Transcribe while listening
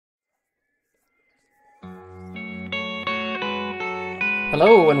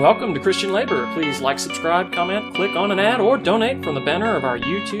Hello and welcome to Christian Labor. Please like, subscribe, comment, click on an ad, or donate from the banner of our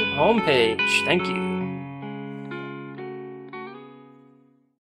YouTube homepage. Thank you.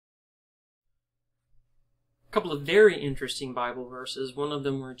 A couple of very interesting Bible verses. One of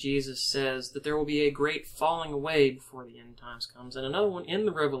them where Jesus says that there will be a great falling away before the end times comes, and another one in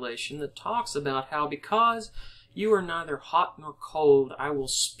the Revelation that talks about how because you are neither hot nor cold, I will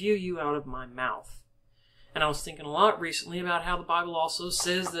spew you out of my mouth. And I was thinking a lot recently about how the Bible also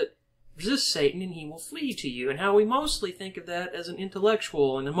says that resist Satan and he will flee to you, and how we mostly think of that as an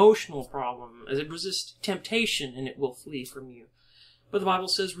intellectual and emotional problem, as it resists temptation and it will flee from you. But the Bible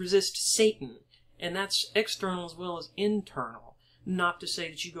says resist Satan, and that's external as well as internal. Not to say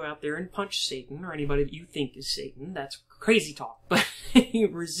that you go out there and punch Satan or anybody that you think is Satan. That's crazy talk. But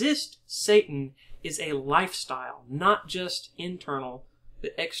resist Satan is a lifestyle, not just internal,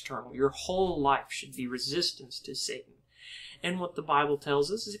 but external. Your whole life should be resistance to Satan. And what the Bible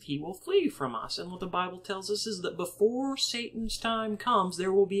tells us is that he will flee from us. And what the Bible tells us is that before Satan's time comes,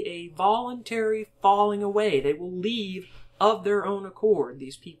 there will be a voluntary falling away. They will leave of their own accord.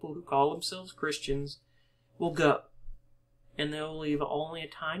 These people who call themselves Christians will go. And they'll leave only a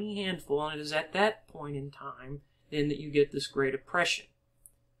tiny handful, and it is at that point in time then that you get this great oppression.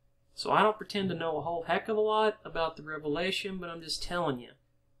 So I don't pretend to know a whole heck of a lot about the Revelation, but I'm just telling you.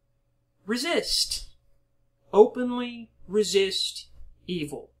 Resist. Openly resist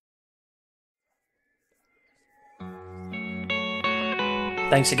evil.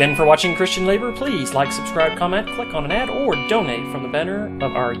 Thanks again for watching Christian Labor. Please like, subscribe, comment, click on an ad, or donate from the banner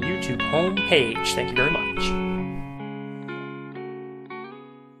of our YouTube homepage. Thank you very much.